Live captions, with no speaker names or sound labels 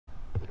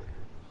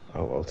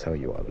Oh, I'll tell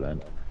you what I've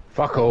learned.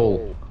 Fuck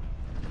all!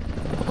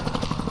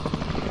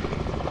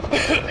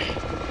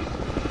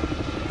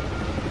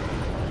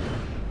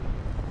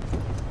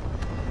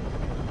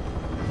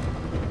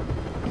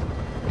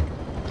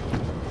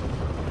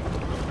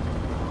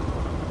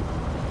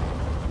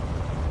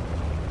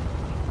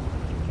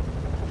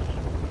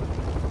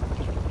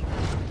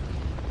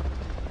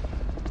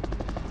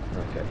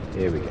 Okay,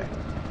 here we go.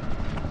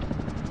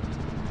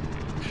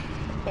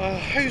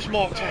 Who's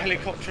marked a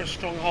helicopter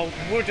stronghold?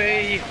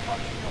 Woody!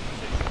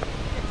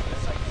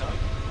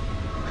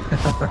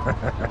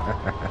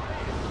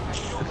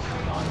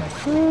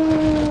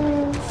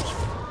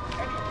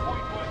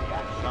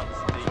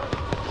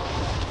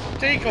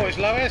 Decoys,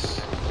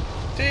 Lois!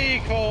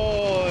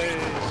 Decoys!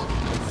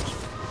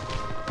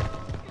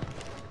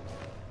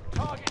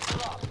 Targets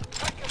are up.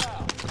 Take them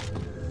out.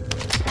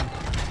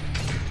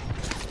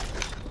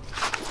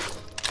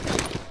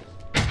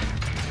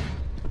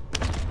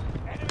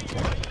 Enemy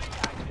UAV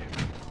active.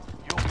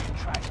 You're being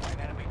tracked by an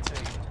enemy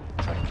team.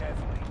 Tread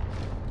carefully.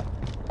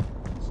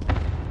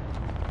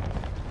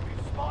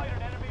 We've spied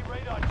an enemy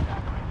radar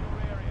jammer in your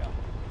area.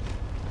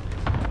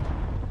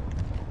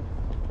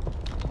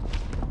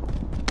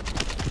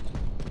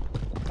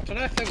 I don't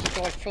know if there was a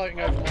guy floating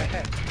over my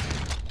head.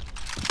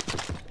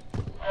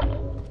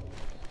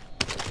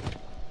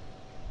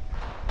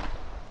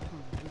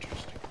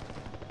 Interesting.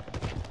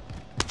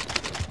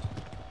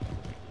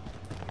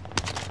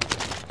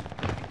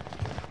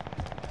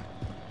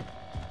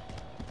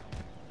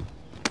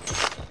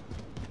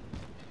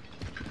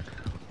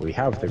 We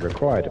have the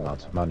required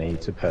amount of money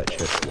to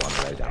purchase one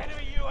loadout.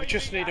 Enemy We UAV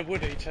just need a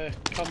Woody to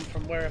come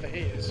from wherever he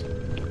is.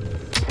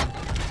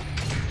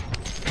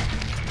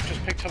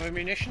 Just picked up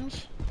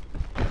munitions.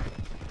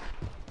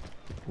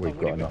 We've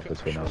Oh, got Woody, enough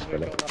between us, we've got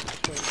Philip.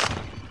 enough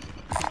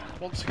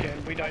between. Once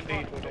again, we don't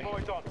need Woody.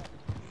 Deployed on.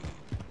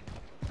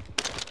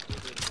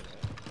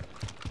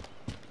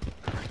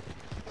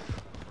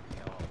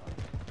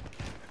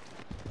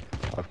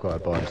 I've got a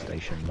buy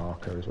station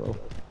marker as well.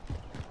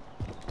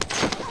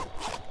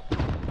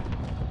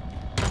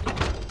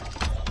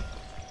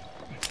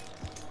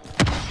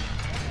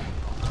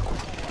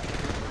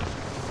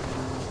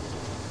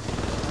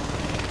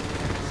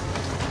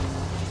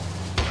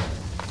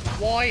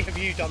 Why have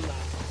you done that?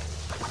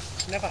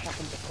 It's never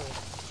happened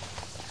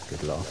before.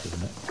 Good laugh,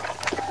 isn't it?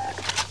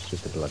 It's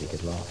just a bloody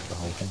good laugh, the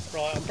whole thing.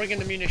 Right, I'm bringing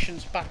the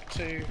munitions back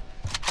to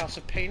House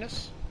of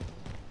Penis.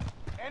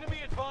 Enemy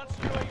advanced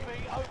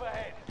UAV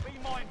overhead. Be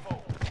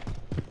mindful.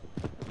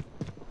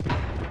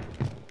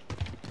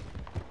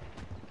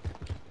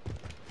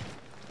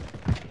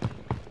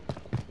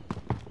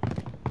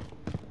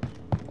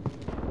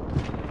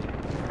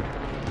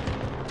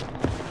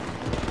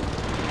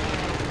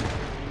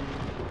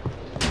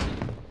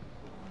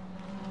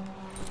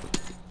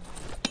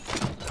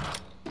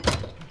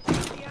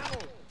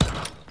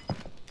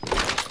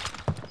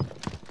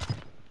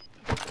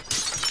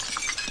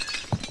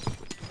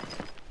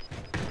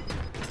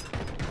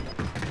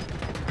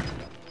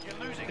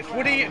 If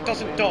Woody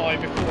doesn't die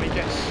before he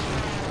gets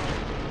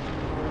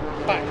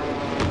back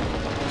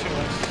to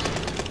us.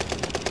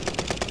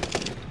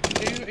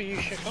 Who are you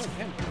shit? Oh,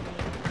 him.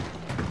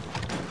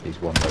 He's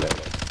one bullet.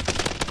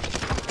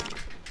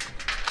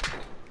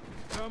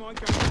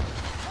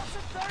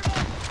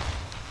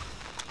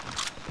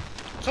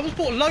 Someone's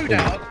bought a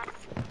loadout.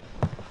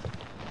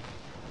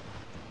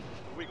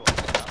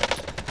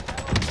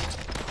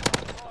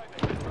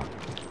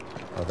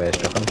 I've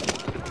airstruck him.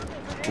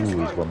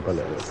 Ooh, he's one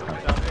bullet at this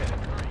time.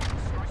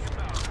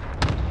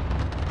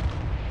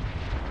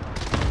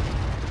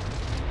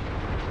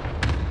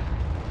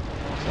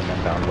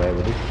 Someone down where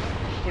would he?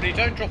 Woody,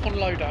 don't drop on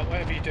loadout,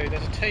 whatever you do.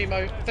 There's a team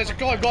there's a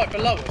guy right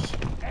below us.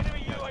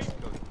 Enemy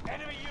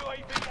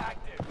UAV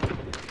active.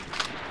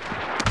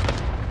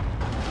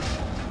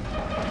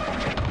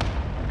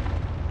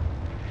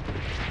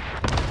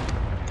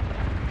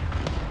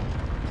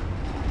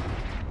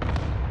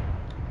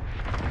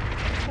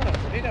 Come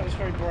on, Woody, that was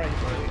very brave,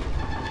 Woody.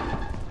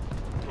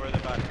 Where are the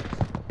back?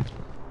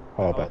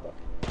 Harbour.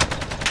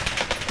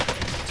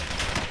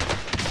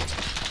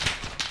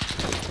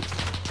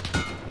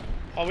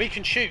 Oh, we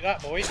can shoot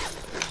that boy.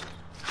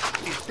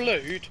 He's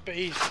blued, but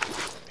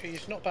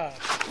he's not bad.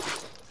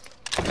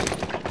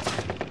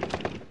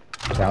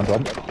 Downed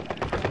one.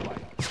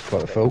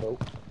 Got the full.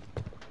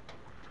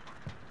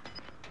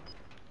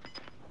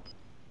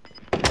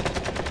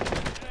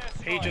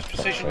 He just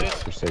positioned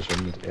us.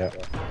 Precision, yeah.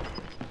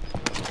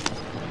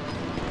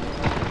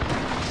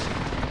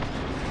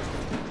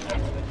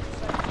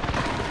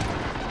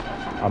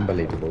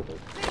 Unbelievable.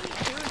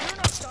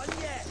 This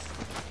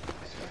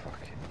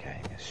fucking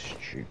game is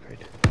stupid.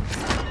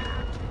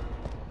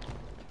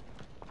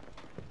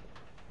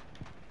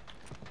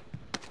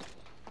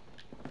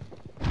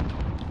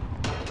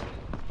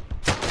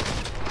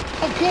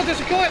 Oh god, there's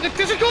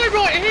a guy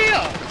right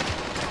here!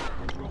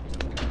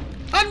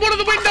 And one of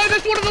the windows,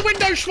 there's one of the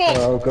windows, Schmozz!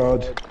 Oh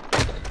god.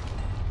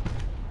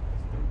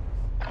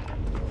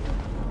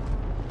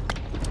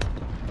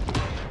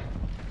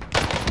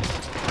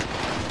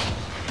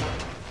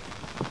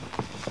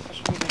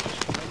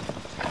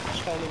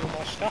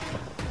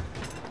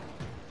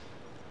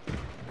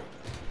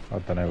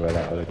 don't know where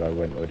that other guy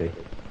went, would he?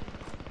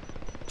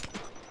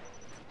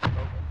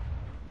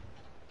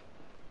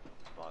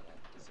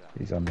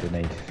 He's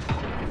underneath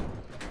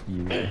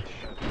you-ish.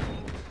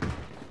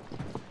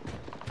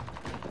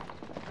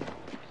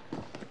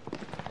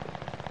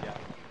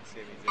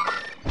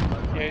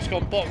 Yeah, he's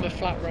got bottom of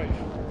flat roof.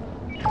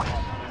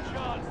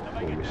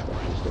 All your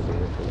stuff is still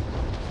here for.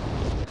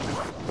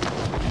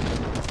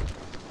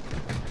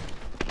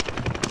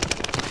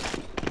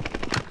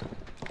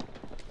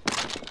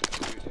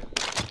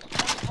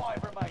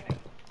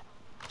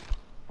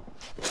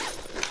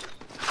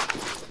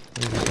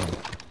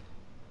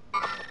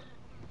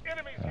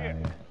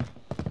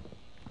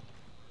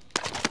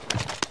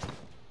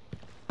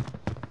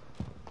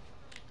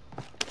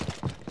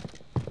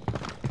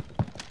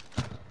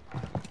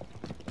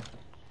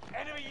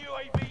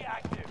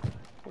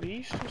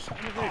 He's still sat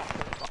on the roof.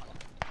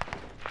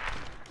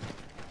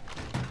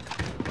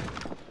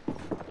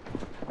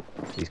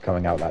 He's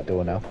coming out that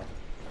door now.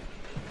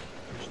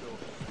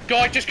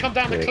 Guy just come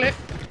down the cliff.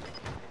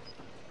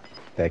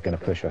 They're going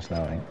to push us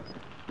now, I think.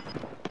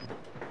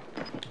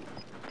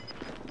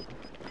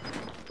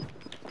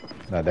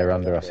 No, they're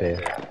under us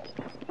here.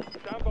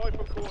 Stand by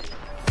for caution.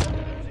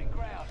 Losing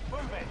ground.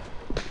 Move it.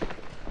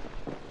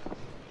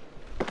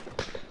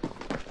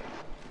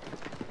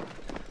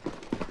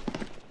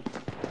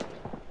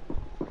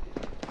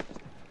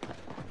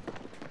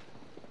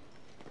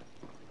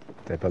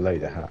 They're below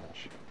the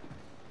hatch.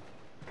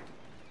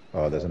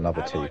 Oh, there's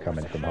another two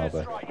coming from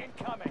harbour.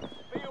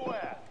 Be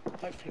aware.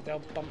 Hopefully they'll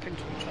bump into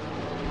each other.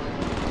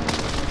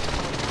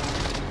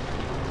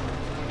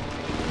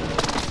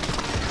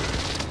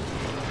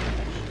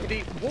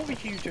 Woody, what were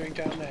you doing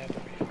down there,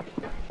 boy?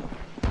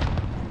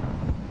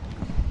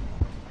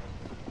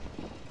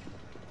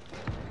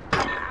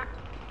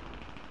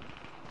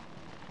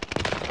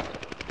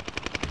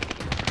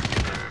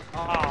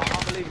 Ah,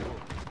 unbelievable.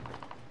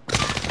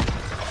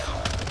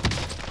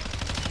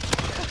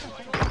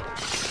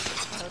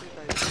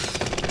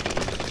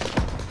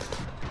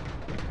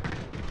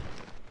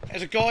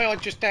 There's a guy I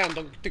just downed.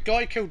 The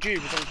guy who killed you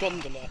was on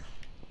gondola,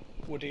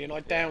 Woody, and I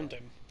downed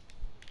him.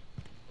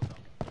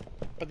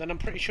 But then I'm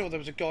pretty sure there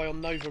was a guy on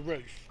Nova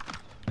roof.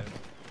 There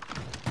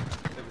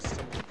was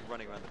someone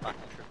running around the back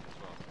of the trip as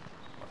well.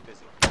 Quite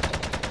busy.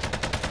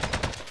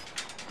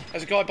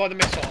 There's a guy by the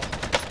missile.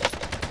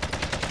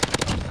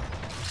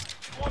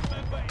 One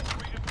member is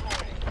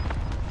redeploying.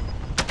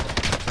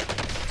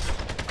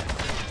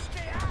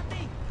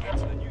 Get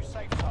to the new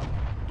safe zone.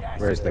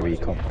 Where's the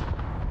recon?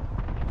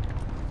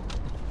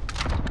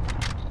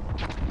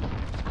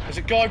 There's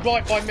a guy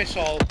right by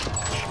missile.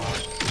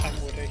 Schmozz and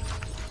Woody.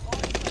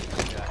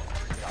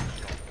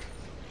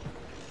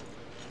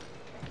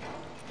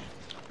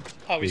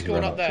 Oh, he's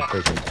gone up there.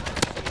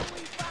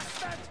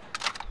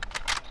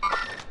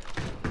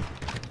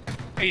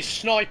 He's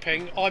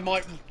sniping. I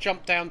might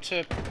jump down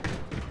to...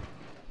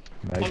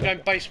 Nova. I'm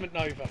going basement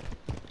Nova.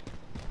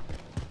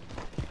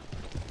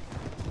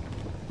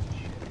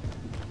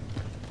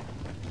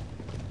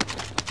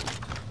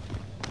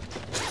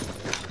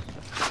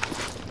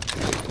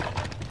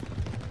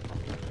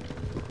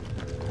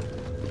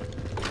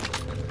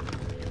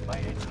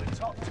 Made it to the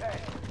top 10.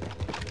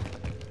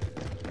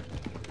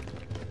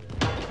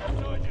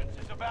 Resurgence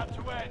is about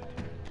to end.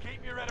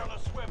 Keep your head on a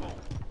swivel.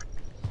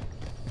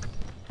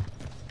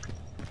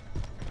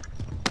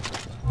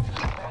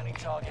 Bounty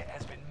target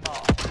has been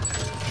marked.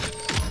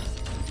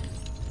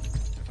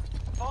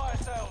 Fire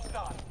sales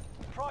done.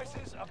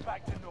 Prices are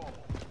back to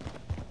normal.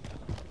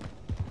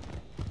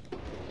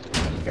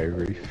 Go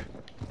roof.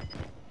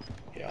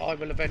 Yeah, I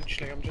will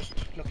eventually. I'm just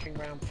looking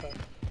around for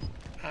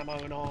ammo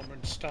and armour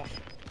and stuff.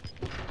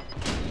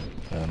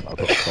 I've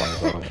got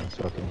 5 armor,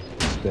 so I can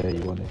spare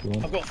you one if you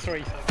want. I've got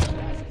 3 things.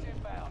 Gas is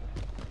inbound.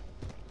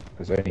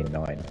 There's only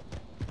 9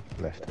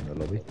 left in the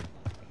lobby.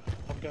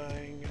 I'm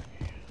going...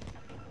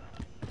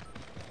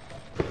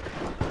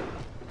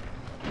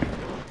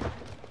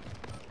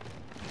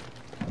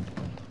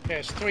 Yeah,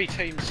 it's 3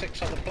 teams,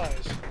 6 other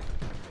players.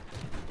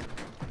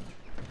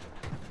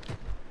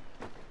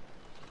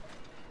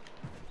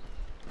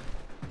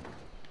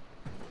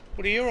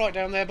 What are you alright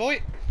down there,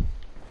 boy?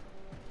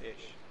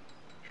 Ish.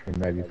 Should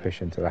we maybe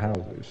push into the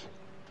houses?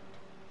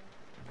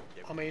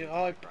 I mean,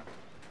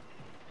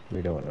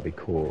 We don't want to be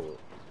caught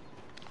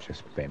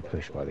just being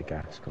pushed by the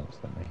gas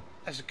constantly.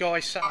 there's a guy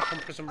sat up on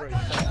prison roof.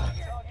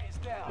 Target is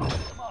down.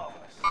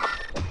 Marvellous.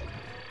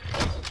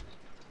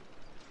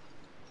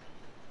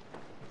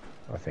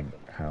 I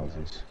think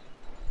houses.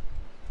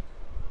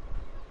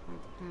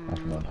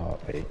 Nothing on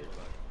heartbeat.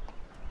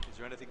 Is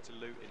there anything to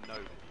loot in Nova,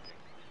 do you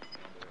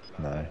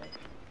think? No.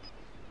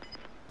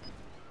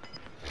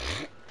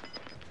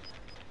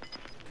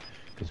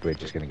 Because we're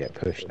just going to get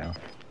pushed now.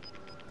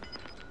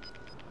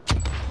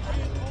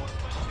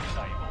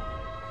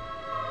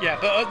 Yeah,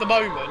 but at the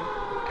moment,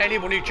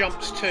 anyone who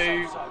jumps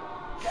to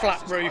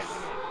flat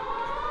roof,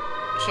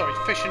 sorry,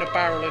 fish in a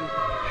barrel and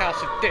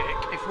house of dick,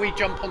 if we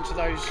jump onto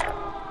those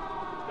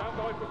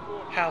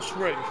house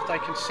roof, they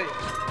can see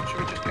us. Should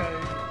we just go?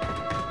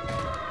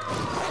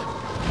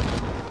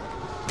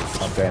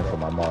 I'm going for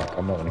my mark.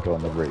 I'm not going to go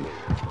on the roof,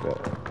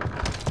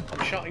 but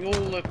I'm shutting all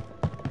the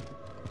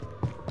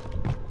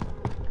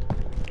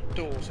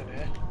doors in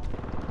here.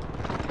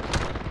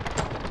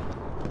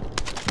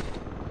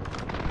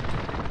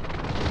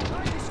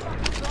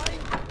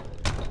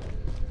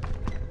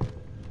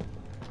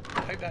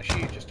 I hope that's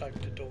you just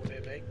opened a door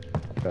near me.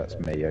 that's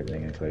me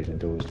opening and closing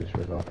doors just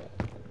for a laugh.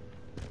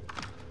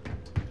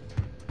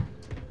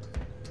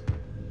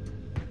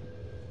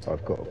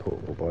 I've got a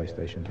portable buy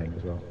station thing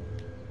as well.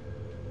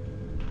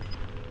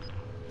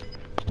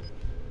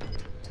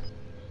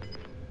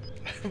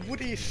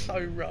 Woody is so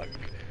rogue.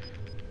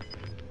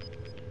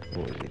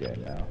 What is he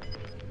doing now?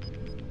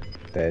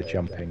 They're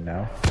jumping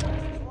now.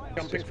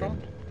 Jumping from?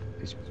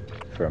 It's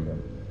from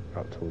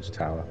up towards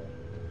tower.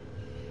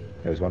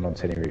 There was one on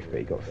tinny roof, but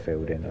he got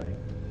filled in, I think.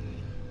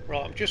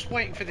 Right, I'm just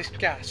waiting for this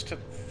gas to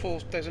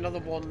force. There's another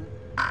one.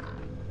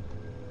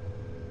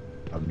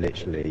 I'm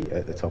literally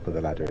at the top of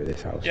the ladder of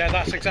this house. Yeah,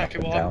 that's kicking exactly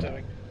up what and I'm down.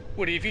 doing.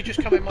 Woody, have you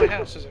just come in my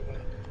house, as it were?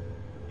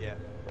 Yeah.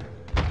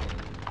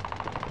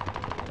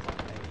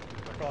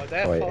 Right,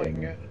 they're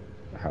fighting it.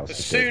 House As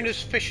to soon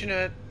bits. as fish in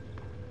a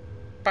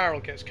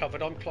barrel gets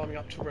covered, I'm climbing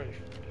up to roof.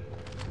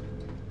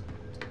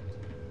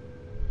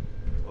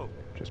 Oh,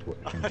 Just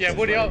watching. Yeah,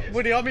 Woody,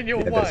 I'm in your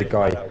Yeah, way.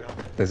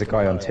 there's a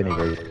guy on tinny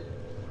roof.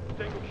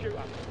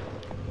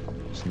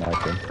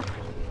 Sniping.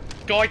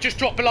 Guy just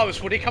dropped below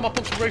us, Woody. Come up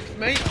onto the roof with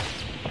me.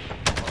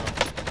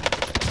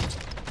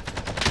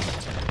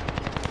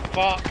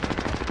 Fuck.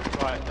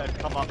 right, they've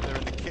come up. They're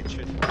in the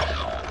kitchen.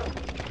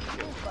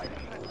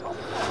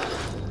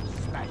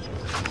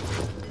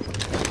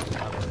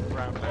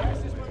 Round there.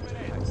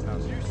 Next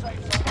house.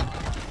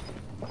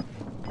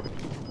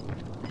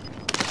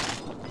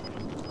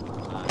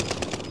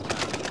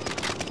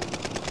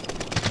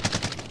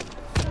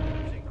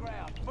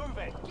 Move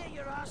it. Get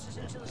your asses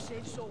into the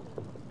safe zone.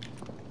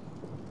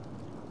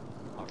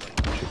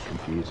 Should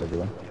confuse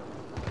everyone.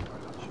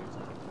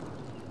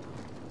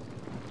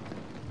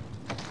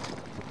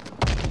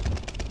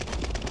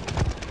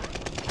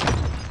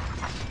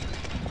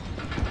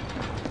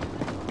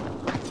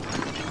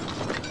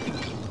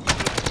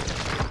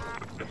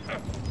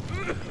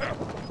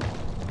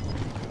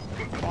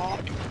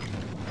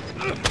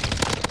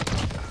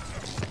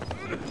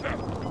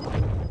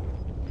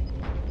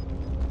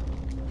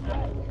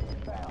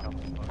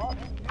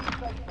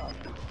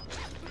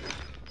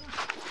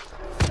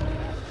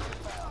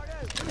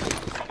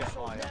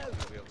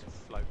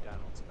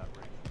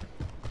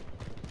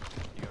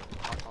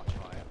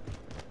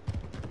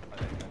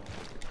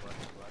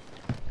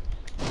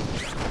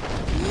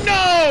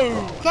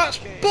 That's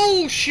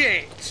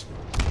bullshit!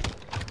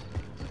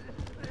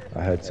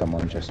 I heard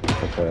someone just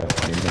pick up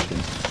a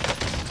munitions.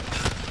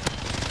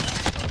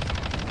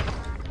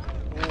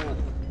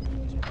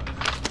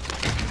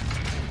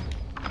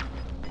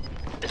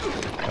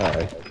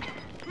 Uh-oh.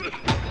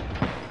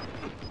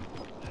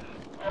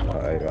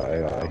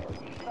 Uh-oh.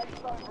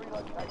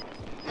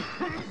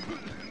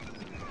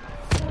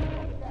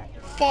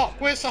 Fuck,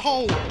 where's the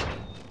hole?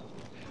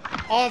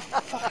 I've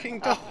fucking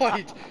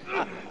died.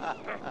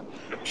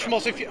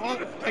 Schmozz, if you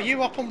are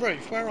you up on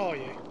roof? Where are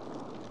you?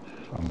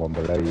 I'm one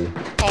below you.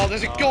 Oh,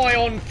 there's a guy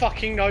on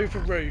fucking Nova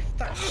roof.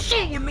 That's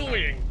so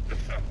annoying.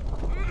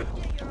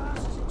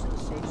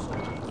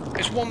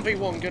 It's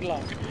 1v1. Good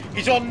luck.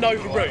 He's on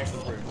Nova roof.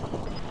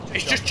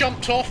 He's just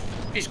jumped off.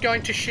 He's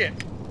going to ship.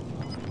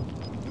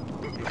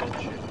 He's on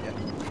ship, yeah.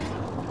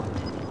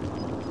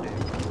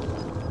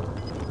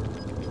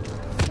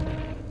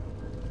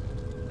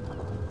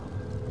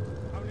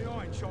 Only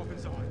iron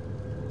sharpens iron.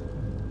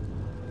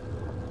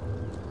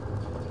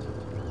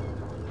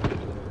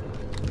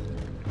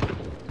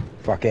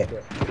 Fuck it.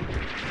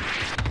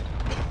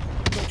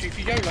 Not you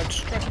for YOLO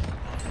straight.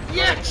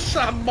 Yes,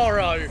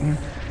 Morrow!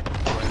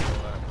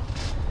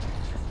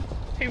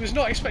 He was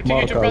not expecting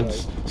you to Marco. run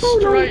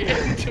straight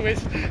into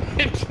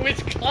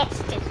his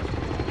cluster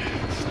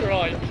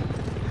strike.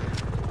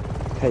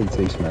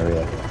 Jesus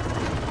Maria.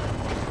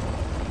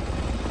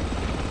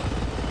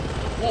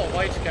 What a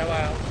way to go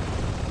out.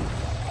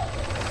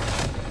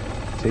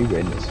 2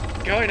 wins.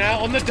 Going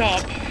out on the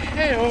dub.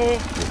 Hey-oh.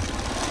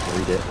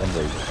 Read it and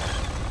read it.